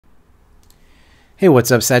Hey,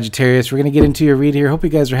 what's up, Sagittarius? We're going to get into your read here. Hope you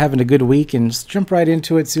guys are having a good week and just jump right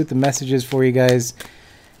into it, see what the message is for you guys.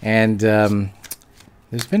 And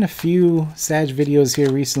there's been a few Sag videos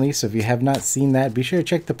here recently, so if you have not seen that, be sure to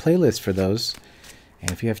check the playlist for those.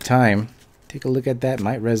 And if you have time, take a look at that.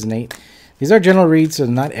 Might resonate. These are general reads, so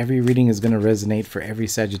not every reading is going to resonate for every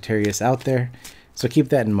Sagittarius out there. So keep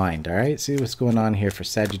that in mind, all right? See what's going on here for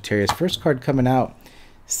Sagittarius. First card coming out,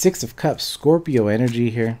 Six of Cups, Scorpio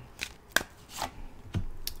energy here.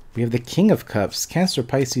 We have the King of Cups, Cancer,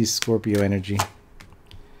 Pisces, Scorpio energy.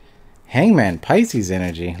 Hangman, Pisces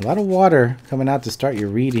energy. A lot of water coming out to start your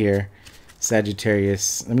read here,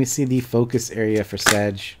 Sagittarius. Let me see the focus area for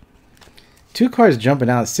Sag. Two cards jumping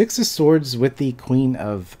out. Six of Swords with the Queen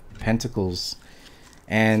of Pentacles.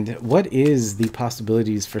 And what is the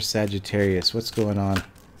possibilities for Sagittarius? What's going on?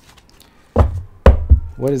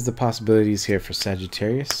 What is the possibilities here for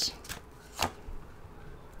Sagittarius?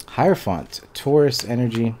 Hierophant, Taurus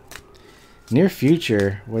energy. Near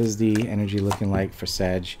future, what is the energy looking like for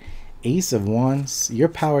Sag? Ace of Wands, your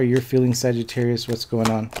power, your feeling, Sagittarius. What's going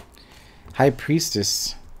on? High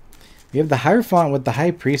Priestess. We have the Hierophant with the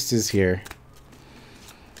High Priestess here.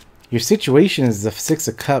 Your situation is the Six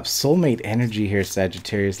of Cups, soulmate energy here,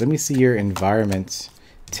 Sagittarius. Let me see your environment.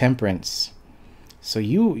 Temperance. So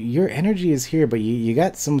your energy is here, but you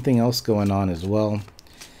got something else going on as well.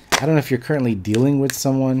 I don't know if you're currently dealing with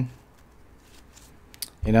someone.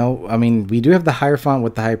 You know, I mean, we do have the Hierophant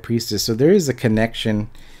with the High Priestess, so there is a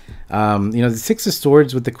connection. You know, the Six of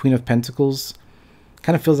Swords with the Queen of Pentacles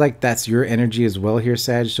kind of feels like that's your energy as well here,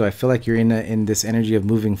 Sag. So I feel like you're in this energy of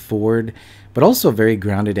moving forward, but also very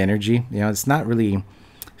grounded energy. You know, it's not really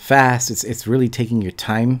fast. It's really taking your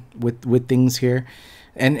time with things here.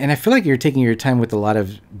 And I feel like you're taking your time with a lot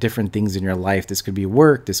of different things in your life. This could be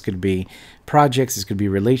work, this could be projects, this could be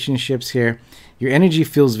relationships here. Your energy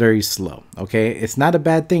feels very slow, okay? It's not a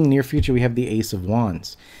bad thing. Near future, we have the Ace of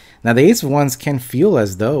Wands. Now, the Ace of Wands can feel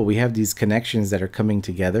as though we have these connections that are coming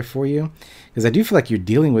together for you, because I do feel like you're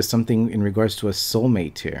dealing with something in regards to a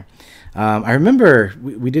soulmate here. I remember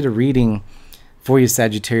we did a reading for you,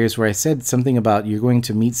 Sagittarius, where I said something about you're going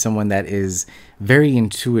to meet someone that is very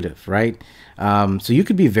intuitive, right? So you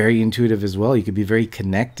could be very intuitive as well. You could be very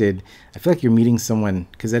connected. I feel like you're meeting someone,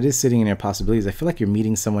 because that is sitting in your possibilities. I feel like you're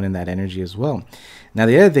meeting someone in that energy as well. Now,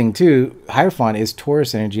 the other thing too, Hierophant is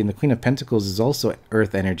Taurus energy, and the Queen of Pentacles is also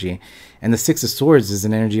Earth energy. And the Six of Swords is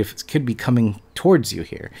an energy of could be coming towards you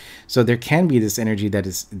here. So there can be this energy that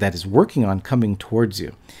is working on coming towards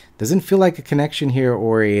you. Doesn't feel like a connection here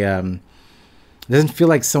or a doesn't feel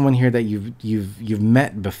like someone here that you've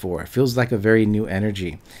met before. It feels like a very new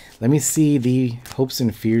energy. Let me see the hopes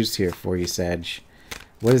and fears here for you, Sag.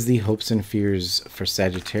 What is the hopes and fears for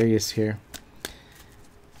Sagittarius here?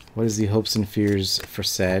 What is the hopes and fears for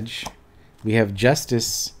Sag? We have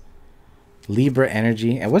Justice, Libra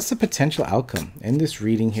energy. And what's the potential outcome in this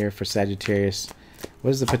reading here for Sagittarius? What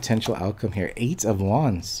is the potential outcome here? Eight of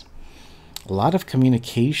Wands. A lot of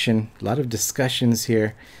communication, a lot of discussions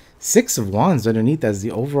here. Six of Wands underneath as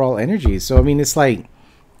the overall energy. So, I mean, it's like,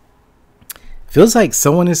 feels like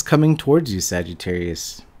someone is coming towards you,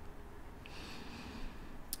 Sagittarius.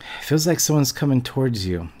 Feels like someone's coming towards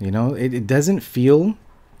you. You know, it doesn't feel,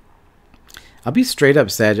 I'll be straight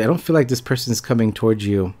up, Sag. I don't feel like this person's coming towards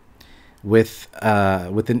you with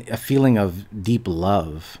a feeling of deep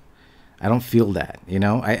love. I don't feel that, you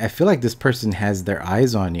know. I feel like this person has their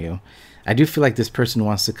eyes on you. I do feel like this person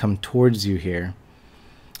wants to come towards you here.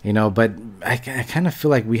 You know, but I kind of feel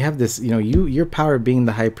like we have this, you know, your power being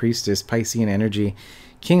the High Priestess, Piscean energy,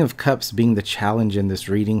 King of Cups being the challenge in this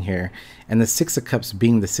reading here, and the Six of Cups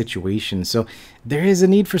being the situation. So there is a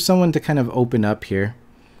need for someone to kind of open up here.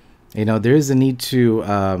 You know, there is a need to,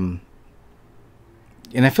 and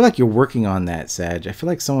I feel like you're working on that, Sag. I feel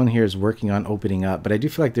like someone here is working on opening up, but I do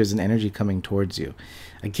feel like there's an energy coming towards you.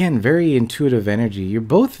 Again, very intuitive energy. You're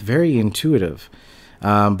both very intuitive.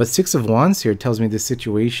 But Six of Wands here tells me this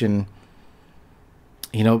situation,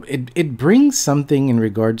 you know, it brings something in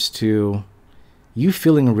regards to you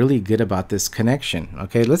feeling really good about this connection.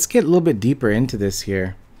 Okay, let's get a little bit deeper into this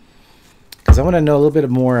here, because I want to know a little bit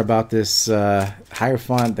more about this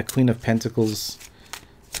Hierophant, the Queen of Pentacles.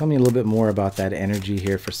 Tell me a little bit more about that energy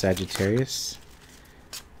here for Sagittarius.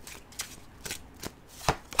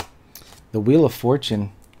 The Wheel of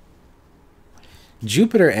Fortune.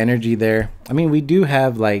 Jupiter energy there. I mean, we do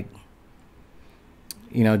have, like,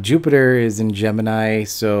 you know, Jupiter is in Gemini,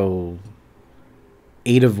 so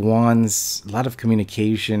Eight of Wands, a lot of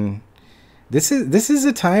communication. This is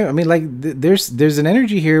a time, I mean, like, there's an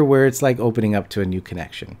energy here where it's like opening up to a new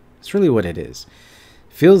connection. It's really what it is.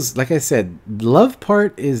 Feels like I said, love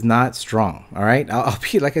part is not strong. All right, I'll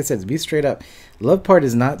be like I said, be straight up. Love part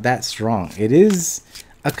is not that strong. It is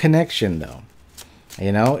a connection though.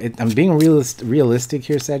 You know, I'm being realistic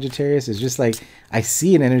here, Sagittarius. It's just like I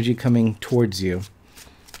see an energy coming towards you.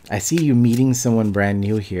 I see you meeting someone brand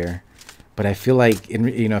new here. But I feel like,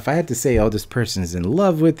 you know, if I had to say, oh, this person is in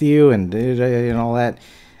love with you and all that,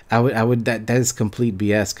 I would that is complete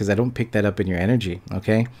BS, because I don't pick that up in your energy.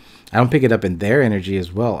 Okay, I don't pick it up in their energy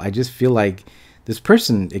as well. I just feel like this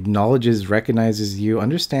person acknowledges, recognizes you,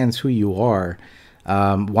 understands who you are,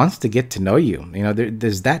 wants to get to know you. You know,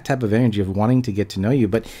 there's that type of energy of wanting to get to know you.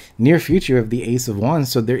 But near future of the Ace of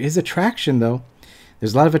Wands, so there is attraction though.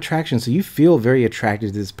 There's a lot of attraction. So you feel very attracted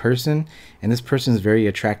to this person, and this person is very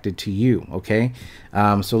attracted to you. Okay.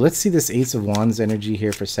 So let's see this Ace of Wands energy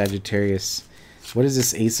here for Sagittarius. What is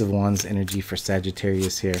this Ace of Wands energy for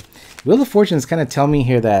Sagittarius here? Wheel of Fortunes kind of tell me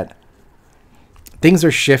here that things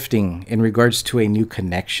are shifting in regards to a new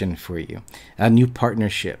connection for you, a new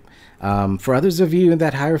partnership. For others of you,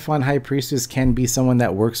 that Hierophant High Priestess can be someone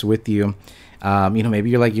that works with you. You know, maybe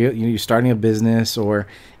you're starting a business, or,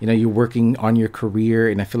 you know, you're working on your career.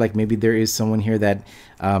 And I feel like maybe there is someone here that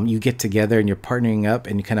you get together and you're partnering up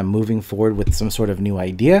and you're kind of moving forward with some sort of new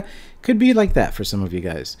idea. Could be like that for some of you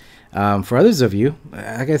guys. For others of you,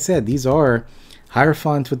 like I said, these are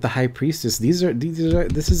Hierophant with the High Priestess. This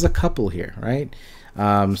is a couple here, right?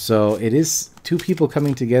 So it is two people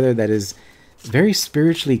coming together that is very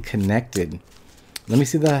spiritually connected. Let me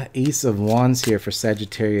see the Ace of Wands here for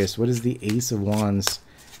Sagittarius. What is the Ace of Wands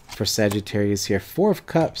for Sagittarius here? Four of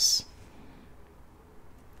Cups.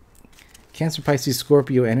 Cancer, Pisces,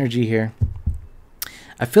 Scorpio energy here.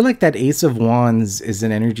 I feel like that Ace of Wands is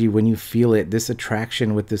an energy when you feel it, this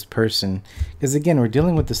attraction with this person. Because again, we're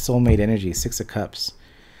dealing with the soulmate energy, Six of Cups.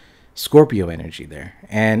 Scorpio energy there.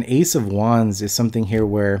 And Ace of Wands is something here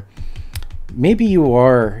where maybe you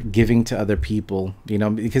are giving to other people, you know,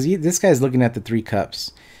 because this guy's looking at the Three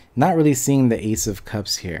Cups, not really seeing the Ace of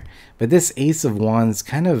Cups here. But this Ace of Wands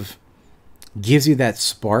kind of gives you that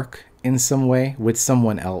spark in some way with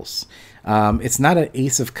someone else. It's not an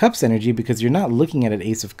Ace of Cups energy, because you're not looking at an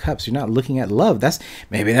Ace of Cups. You're not looking at love.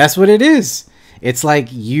 Maybe that's what it is. It's like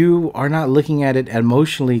you are not looking at it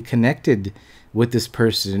emotionally connected with this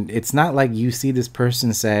person. It's not like you see this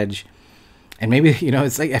person, Sag, and maybe, you know,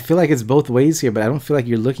 it's like, I feel like it's both ways here, but I don't feel like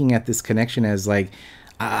you're looking at this connection as like,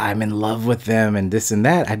 I'm in love with them and this and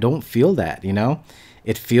that. I don't feel that, you know.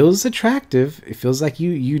 It feels attractive. It feels like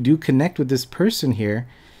you do connect with this person here,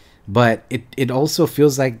 but it also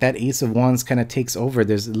feels like that Ace of Wands kind of takes over.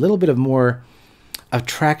 There's a little bit of more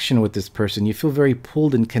attraction with this person. You feel very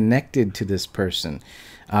pulled and connected to this person.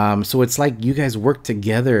 So it's like you guys work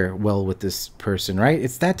together well with this person, right?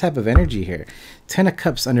 It's that type of energy here. Ten of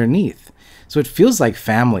Cups underneath. So it feels like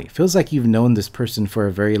family. It feels like you've known this person for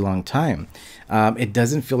a very long time. It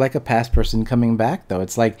doesn't feel like a past person coming back, though.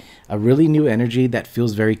 It's like a really new energy that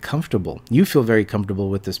feels very comfortable. You feel very comfortable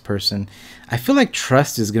with this person. I feel like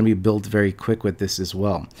trust is going to be built very quick with this as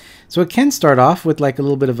well. So it can start off with like a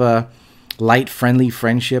little bit of a light, friendly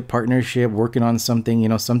friendship, partnership, working on something, you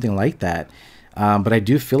know, something like that. But I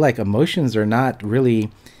do feel like emotions are not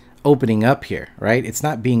really opening up here, right? It's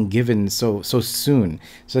not being given so soon.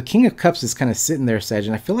 So the King of Cups is kind of sitting there, Sag,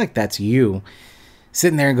 and I feel like that's you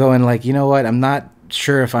sitting there going like, you know what, I'm not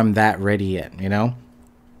sure if I'm that ready yet, you know.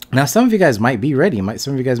 Now some of you guys might be ready.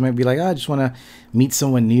 Some of you guys might be like, oh, I just want to meet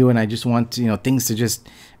someone new, and I just want, you know, things to just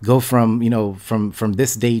go from, you know, from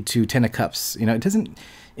this day to Ten of Cups. You know, it doesn't,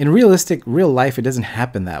 in real life, it doesn't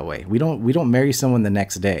happen that way. We don't marry someone the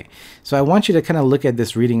next day. So I want you to kind of look at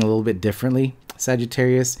this reading a little bit differently,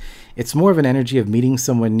 Sagittarius. It's more of an energy of meeting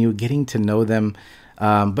someone new, getting to know them.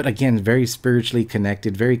 But again, very spiritually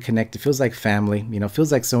connected, very connected. Feels like family, you know,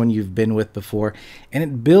 feels like someone you've been with before. And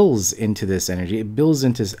it builds into this energy. It builds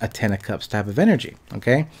into a Ten of Cups type of energy,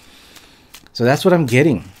 okay? So that's what I'm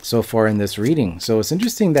getting so far in this reading. So it's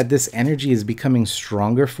interesting that this energy is becoming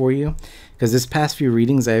stronger for you, because this past few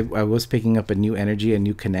readings, I was picking up a new energy, a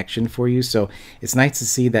new connection for you. So it's nice to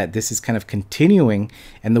see that this is kind of continuing.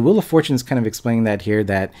 And the Wheel of Fortune is kind of explaining that here,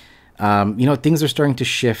 that, you know, things are starting to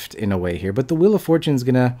shift in a way here. But the Wheel of Fortune is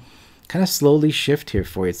going to kind of slowly shift here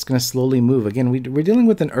for you. It's going to slowly move. Again, we're dealing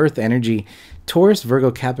with an earth energy. Taurus,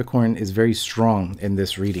 Virgo, Capricorn is very strong in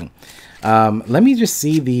this reading. Let me just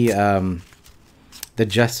see the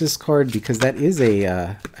Justice card, because that is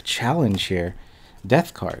a challenge here.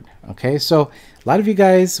 Death card. Okay, so a lot of you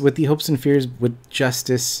guys with the hopes and fears with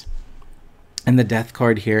Justice and the Death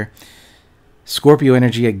card here. Scorpio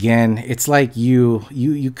energy again. It's like you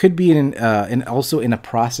could be in also in a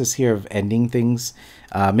process here of ending things,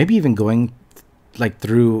 maybe even going like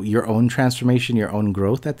through your own transformation, your own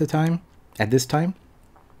growth at this time.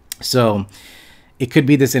 So it could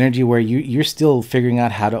be this energy where you're still figuring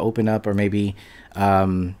out how to open up, or maybe,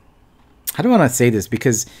 I don't want to say this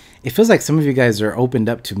because it feels like some of you guys are opened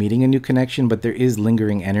up to meeting a new connection, but there is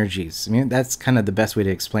lingering energies. I mean, that's kind of the best way to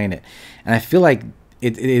explain it. And I feel like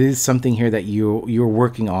it is something here that you're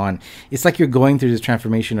working on. It's like you're going through this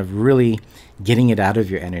transformation of really getting it out of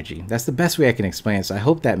your energy. That's the best way I can explain it. So I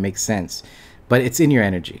hope that makes sense. But it's in your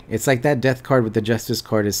energy. It's like that death card with the justice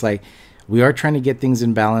card. It's like, we are trying to get things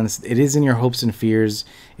in balance. It is in your hopes and fears.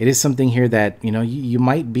 It is something here that, you know, you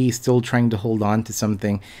might be still trying to hold on to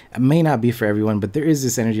something. It may not be for everyone, but there is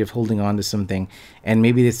this energy of holding on to something. And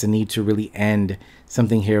maybe it's a need to really end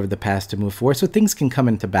something here of the past to move forward, so things can come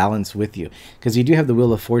into balance with you. Because you do have the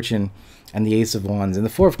Wheel of Fortune and the Ace of Wands. And the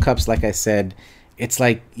Four of Cups, like I said, it's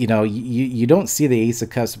like, you know, you don't see the Ace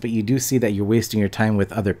of Cups, but you do see that you're wasting your time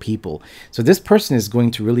with other people. So this person is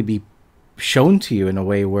going to really be shown to you in a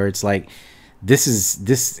way where it's like, this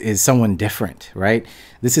is someone different, right?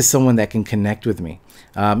 This is someone that can connect with me.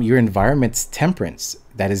 Your environment's temperance.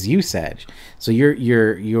 That is you, Sag. So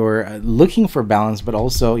you're looking for balance, but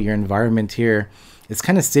also your environment here, it's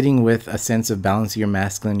kind of sitting with a sense of balance of your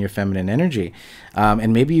masculine, your feminine energy.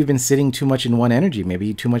 And maybe you've been sitting too much in one energy,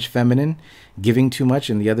 maybe too much feminine, giving too much,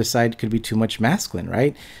 and the other side could be too much masculine,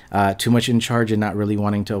 right? Too much in charge and not really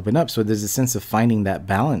wanting to open up. So there's a sense of finding that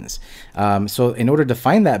balance. So in order to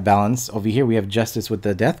find that balance, over here we have Justice with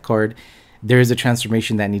the Death card. There is a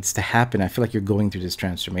transformation that needs to happen. I feel like you're going through this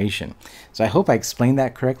transformation. So I hope I explained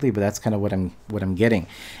that correctly, but that's kind of what I'm getting.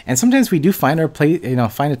 And sometimes we do find our place, you know,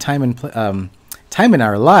 find a time and time in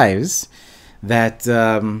our lives that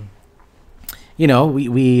you know, we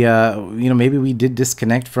you know, maybe we did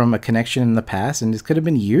disconnect from a connection in the past, and this could have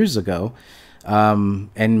been years ago, and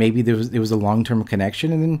maybe it was a long-term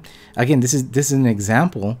connection. And then again, this is an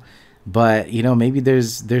example, but you know, maybe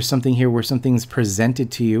there's something here where something's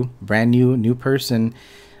presented to you, brand new person.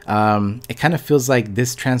 It kind of feels like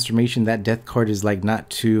this transformation, that Death card, is like not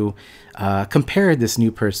to compare this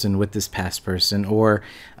new person with this past person, or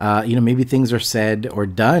you know, maybe things are said or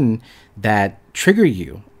done that trigger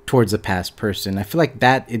you towards a past person. I feel like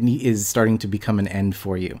that is starting to become an end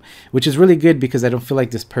for you, which is really good, because I don't feel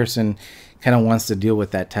like this person kind of wants to deal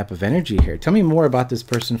with that type of energy here. Tell me more about this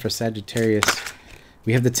person for Sagittarius.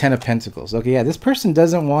 We have the Ten of Pentacles. Okay, yeah, this person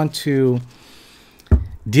doesn't want to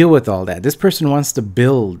deal with all that. This person wants to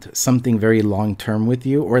build something very long-term with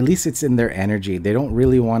you, or at least it's in their energy. They don't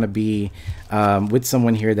really want to be with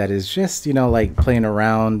someone here that is just, you know, like playing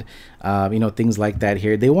around, you know, things like that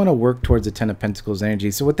here. They want to work towards the Ten of Pentacles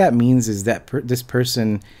energy. So what that means is that this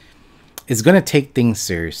person is going to take things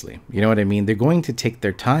seriously. You know what I mean? They're going to take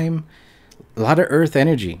their time. A lot of earth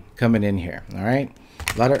energy coming in here. All right.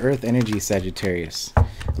 A lot of earth energy, Sagittarius.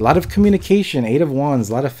 A lot of communication, Eight of Wands,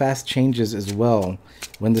 a lot of fast changes as well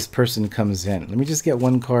when this person comes in. Let me just get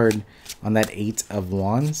one card on that Eight of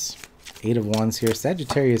Wands. Eight of Wands here,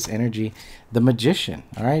 Sagittarius energy, the Magician.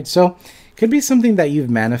 All right, so could be something that you've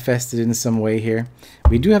manifested in some way here.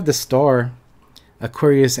 We do have the Star,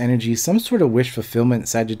 Aquarius energy, some sort of wish fulfillment,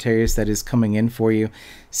 Sagittarius, that is coming in for you.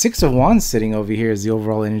 Six of Wands sitting over here is the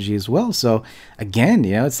overall energy as well. So again,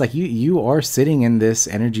 you know, it's like you are sitting in this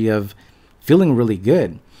energy of feeling really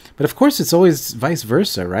good. But of course, it's always vice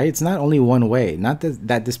versa, right? It's not only one way. Not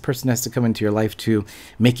that this person has to come into your life to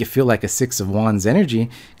make you feel like a Six of Wands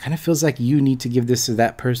energy. Kind of feels like you need to give this to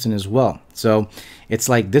that person as well. So it's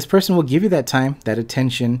like this person will give you that time, that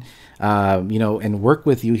attention, you know, and work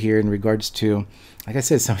with you here in regards to, like I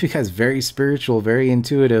said, some of you guys very spiritual, very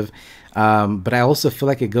intuitive. But I also feel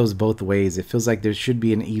like it goes both ways. It feels like there should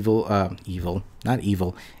be an equal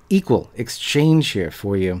exchange here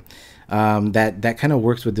for you. That kind of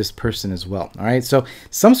works with this person as well. All right, so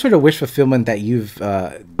some sort of wish fulfillment that you've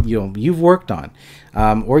worked on,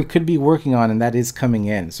 or you could be working on, and that is coming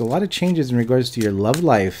in. So a lot of changes in regards to your love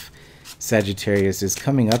life, Sagittarius, is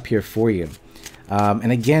coming up here for you.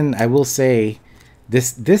 And again, I will say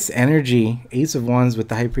this energy, Ace of Wands with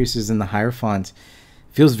the High Priestess and the Hierophant,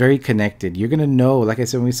 feels very connected. You're gonna know, like I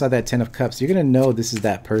said, when we saw that Ten of Cups, you're gonna know this is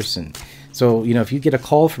that person. So you know, if you get a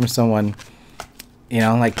call from someone, you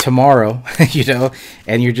know, like tomorrow, you know,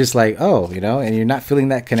 and you're just like, oh, you know, and you're not feeling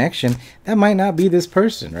that connection, that might not be this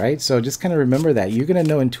person, right? So just kind of remember that. You're going to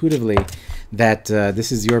know intuitively that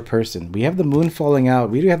this is your person. We have the moon falling out.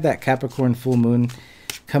 We do have that Capricorn full moon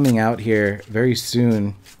coming out here very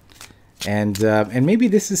soon. And maybe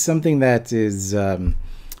this is something that is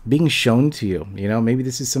being shown to you. You know, maybe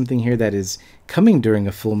this is something here that is coming during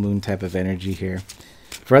a full moon type of energy here.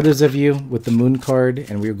 For others of you with the Moon card,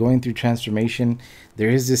 and we're going through transformation, there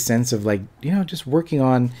is this sense of like, you know, just working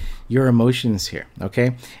on your emotions here. Okay.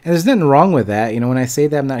 And there's nothing wrong with that. You know, when I say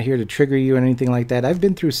that, I'm not here to trigger you or anything like that. I've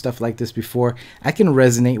been through stuff like this before. I can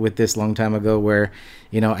resonate with this long time ago where,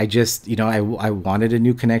 you know, I just, you know, I wanted a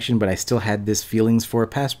new connection, but I still had this feelings for a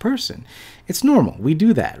past person. It's normal. We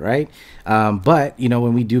do that, right? But, you know,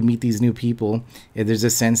 when we do meet these new people, there's a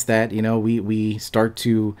sense that, you know, we start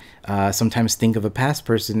to sometimes think of a past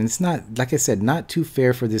person. And it's not, like I said, not too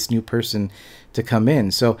fair for this new person to come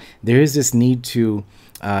in. So there is this need to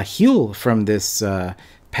heal from this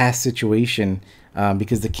past situation.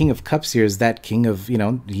 Because the King of Cups here is that king of, you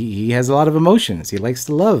know, he has a lot of emotions. He likes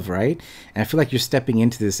to love, right? And I feel like you're stepping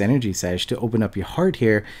into this energy, Sag, to open up your heart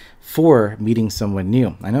here for meeting someone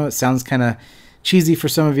new. I know it sounds kind of cheesy for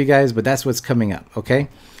some of you guys, but that's what's coming up, okay?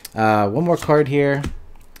 One more card here.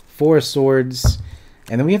 Four of Swords.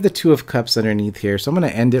 And then we have the Two of Cups underneath here. So I'm going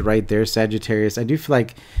to end it right there, Sagittarius. I do feel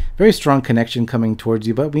like very strong connection coming towards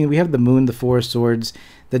you. But I mean, we have the Moon, the Four of Swords,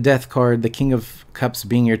 the Death card, the King of Cups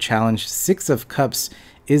being your challenge. Six of Cups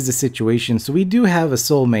is the situation. So we do have a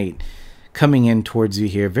soulmate coming in towards you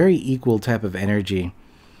here. Very equal type of energy.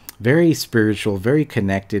 Very spiritual, very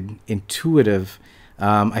connected, intuitive.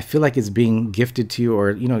 I feel like it's being gifted to you,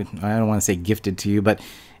 or, you know, I don't want to say gifted to you, but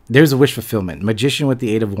there's a wish fulfillment. Magician with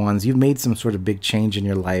the Eight of Wands. You've made some sort of big change in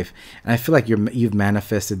your life. And I feel like you've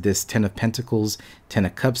manifested this Ten of Pentacles, Ten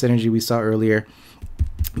of Cups energy we saw earlier.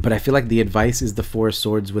 But I feel like the advice is the Four of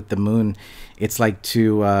Swords with the Moon. It's like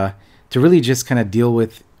to really just kind of deal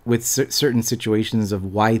with certain situations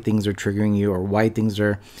of why things are triggering you, or why things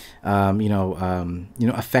are,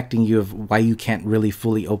 affecting you, of why you can't really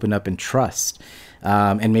fully open up and trust.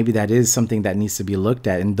 And maybe that is something that needs to be looked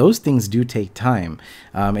at. And those things do take time.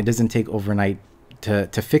 It doesn't take overnight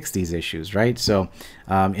to fix these issues, right? So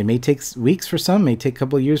it may take weeks for some, may take a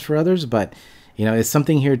couple of years for others, but, you know, it's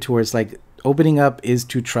something here towards like opening up is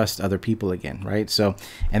to trust other people again, right? So,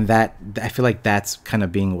 and that, I feel like that's kind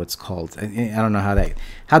of being what's called. I don't know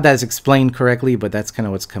how that's explained correctly, but that's kind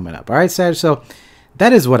of what's coming up. All right, Sag, so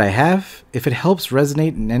that is what I have. If it helps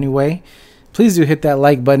resonate in any way, please do hit that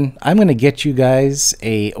like button. I'm going to get you guys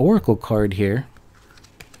a oracle card here,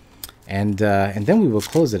 and then we will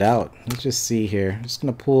close it out. Let's just see here. I'm just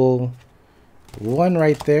going to pull one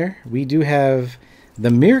right there. We do have the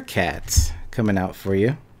Meerkat coming out for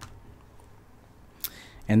you,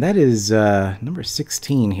 and that is number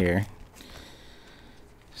 16 here.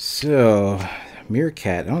 So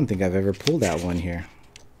Meerkat, I don't think I've ever pulled that one here.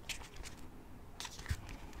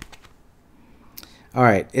 All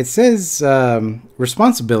right, it says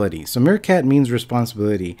responsibility. So Meerkat means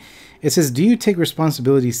responsibility. It says, do you take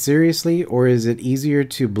responsibility seriously, or is it easier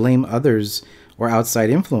to blame others or outside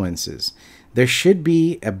influences? There should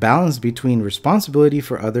be a balance between responsibility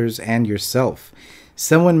for others and yourself.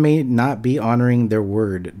 Someone may not be honoring their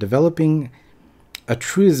word. Developing a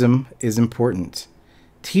truism is important.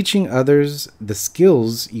 Teaching others the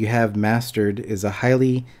skills you have mastered is a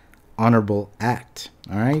highly honorable act.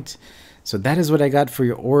 All right. So that is what I got for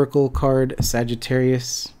your oracle card,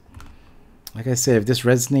 Sagittarius. Like I said, if this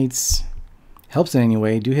resonates, helps in any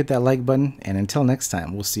way, do hit that like button. And until next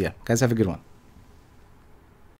time, we'll see ya. Guys, have a good one.